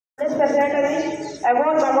recital is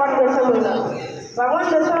about Bhagwan Birsa Munda. Bhagwan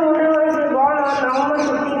Birsa Munda was born on November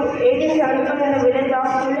 15, 1872 in the village of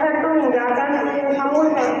ELURU in Janjatiya,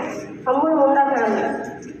 humble Munda family.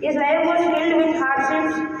 His life was filled with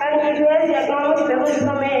hardships and he faced economic struggles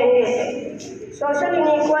from a young age. Social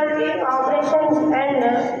inequality, oppressions, and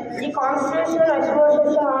the constitutional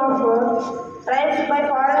exploitation of tribes by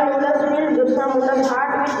foreign rulers filled Birsa Munda's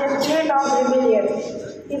heart with a spirit of rebellion.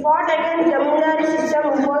 He fought against zamindari system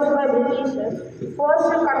imposed by British,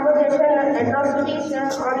 forced conservation atrocities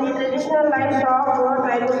on the traditional lives of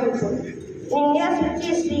tribal people. In India's rich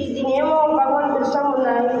history, the name of Bhagwan Birsa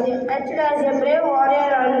Munda is etched as a brave warrior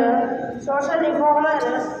and social reformer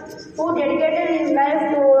who dedicated his life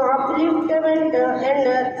to upliftment and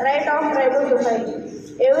right of tribal society.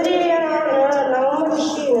 Every year on November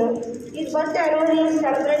 15, his birth anniversary is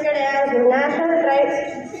celebrated as National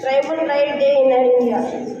Tribal Pride Day in India.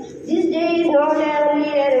 This day is not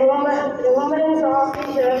only a remembrance of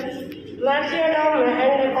his martyrdom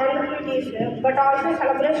and contributions, but also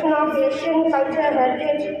celebration of Asian culture,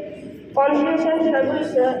 heritage, constitution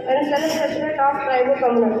struggles, and self-respect of tribal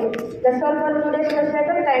community. That's all for today's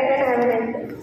recital. Thank you and have a nice day.